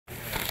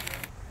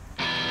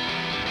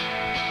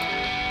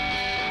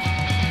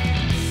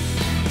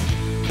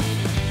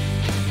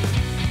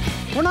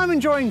When I'm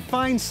enjoying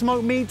fine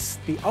smoked meats,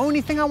 the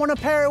only thing I want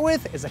to pair it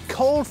with is a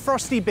cold,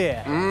 frosty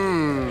beer.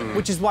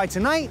 Which is why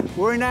tonight,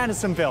 we're in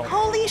Andersonville.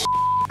 Holy sh**.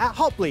 At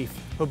Hopleaf,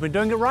 who've been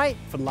doing it right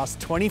for the last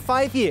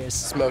 25 years.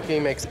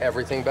 Smoking makes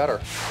everything better.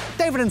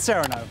 David and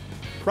Sarah know.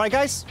 Right,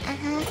 guys?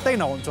 They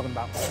know what I'm talking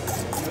about.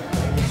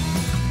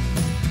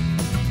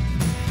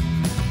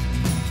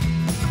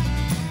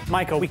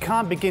 Michael, we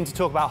can't begin to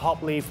talk about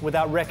Hopleaf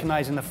without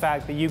recognizing the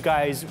fact that you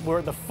guys were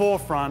at the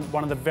forefront,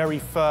 one of the very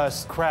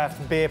first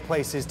craft beer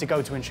places to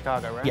go to in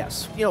Chicago, right?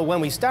 Yes. You know,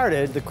 when we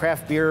started, the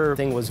craft beer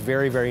thing was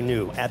very, very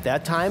new. At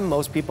that time,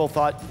 most people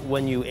thought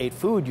when you ate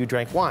food, you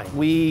drank wine.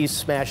 We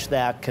smashed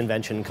that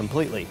convention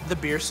completely. The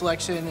beer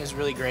selection is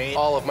really great.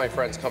 All of my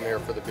friends come here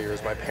for the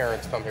beers. My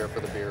parents come here for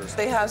the beers.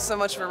 They have so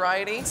much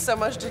variety, so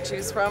much to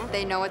choose from.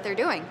 They know what they're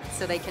doing,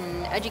 so they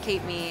can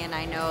educate me, and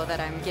I know that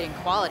I'm getting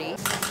quality.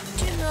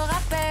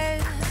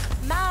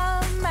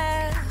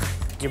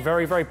 You're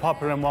very, very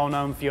popular and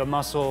well-known for your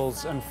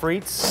mussels and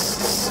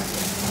frites.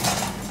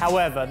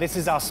 However, this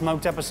is our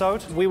smoked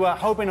episode. We were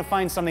hoping to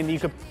find something that you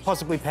could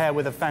possibly pair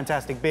with a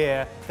fantastic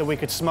beer that we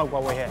could smoke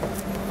while we're here.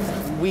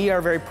 We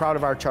are very proud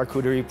of our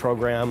charcuterie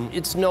program.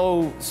 It's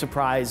no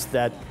surprise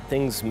that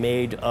things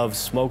made of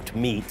smoked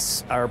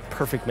meats are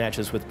perfect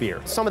matches with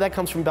beer. Some of that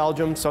comes from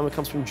Belgium, some of it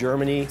comes from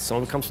Germany, some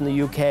of it comes from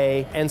the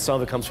UK, and some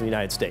of it comes from the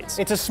United States.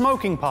 It's a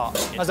smoking pot,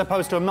 as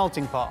opposed to a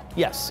melting pot.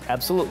 Yes,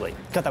 absolutely.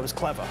 God, that was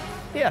clever.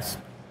 Yes.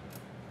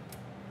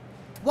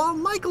 While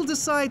Michael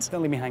decides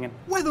Don't leave me hanging.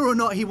 whether or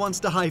not he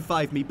wants to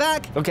high-five me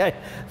back, Okay.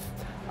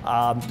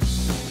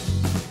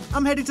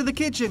 I'm headed to the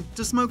kitchen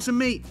to smoke some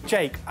meat.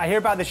 Jake, I hear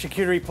about the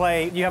charcuterie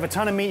plate. You have a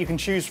ton of meat you can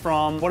choose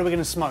from. What are we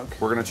gonna smoke?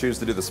 We're gonna choose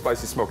to do the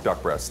spicy smoked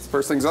duck breast.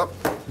 First things up,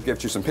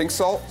 gives you some pink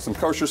salt, some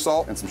kosher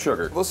salt, and some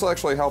sugar. This will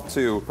actually help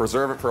to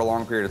preserve it for a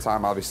long period of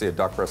time. Obviously, a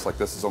duck breast like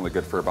this is only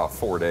good for about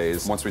 4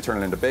 days. Once we turn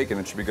it into bacon,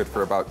 it should be good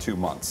for about 2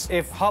 months.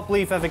 If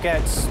Hopleaf ever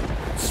gets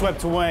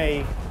swept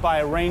away by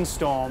a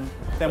rainstorm,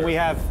 then we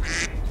have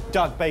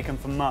duck bacon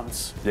for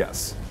months.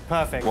 Yes.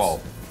 Perfect. Well,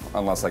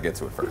 unless I get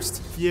to it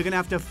first. You're gonna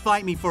have to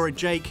fight me for it,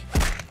 Jake.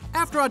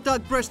 After our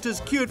duck breast is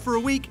cured for a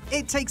week,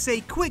 it takes a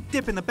quick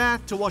dip in the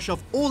bath to wash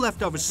off all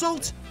leftover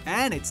salt,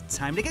 and it's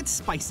time to get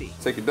spicy.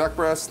 Take your duck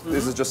breast.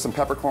 This is just some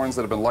peppercorns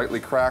that have been lightly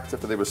cracked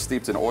after they were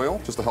steeped in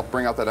oil, just to help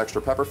bring out that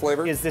extra pepper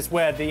flavor. Is this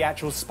where the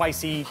actual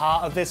spicy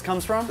heart of this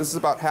comes from? This is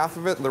about half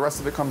of it, and the rest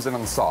of it comes in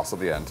on the sauce at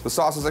the end. The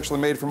sauce is actually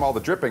made from all the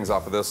drippings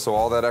off of this, so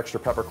all that extra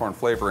peppercorn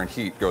flavor and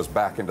heat goes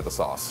back into the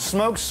sauce.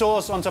 Smoked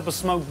sauce on top of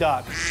smoked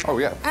duck. Oh,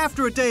 yeah.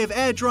 After a day of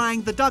air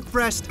drying, the duck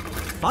breast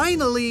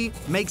finally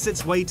makes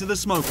its way to the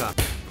smoker.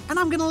 And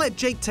I'm gonna let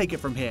Jake take it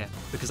from here,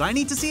 because I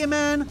need to see a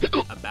man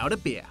about a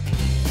beer.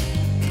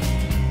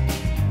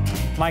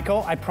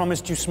 Michael, I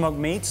promised you smoked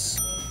meats.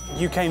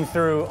 You came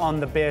through on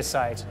the beer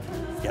side.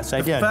 Yes,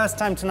 I did. First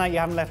time tonight you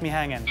haven't left me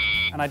hanging,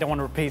 and I don't want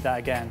to repeat that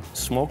again.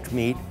 Smoked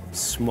meat,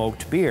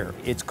 smoked beer.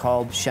 It's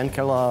called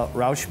Schenkela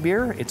Rausch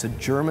beer. It's a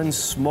German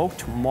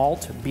smoked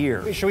malt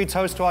beer. Should we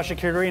toast to our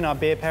charcuterie and our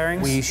beer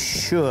pairings? We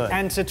should.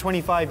 And to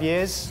 25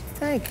 years.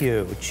 Thank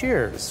you.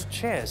 Cheers.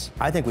 Cheers.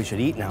 I think we should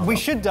eat now. We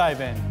should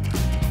dive in.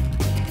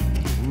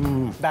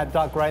 That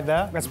duck right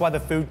there, that's why the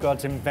food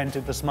gods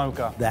invented the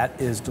smoker. That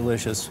is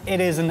delicious.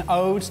 It is an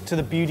ode to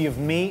the beauty of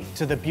meat,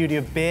 to the beauty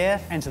of beer,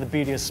 and to the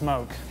beauty of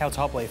smoke. Hail to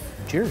Hopleaf.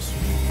 Cheers.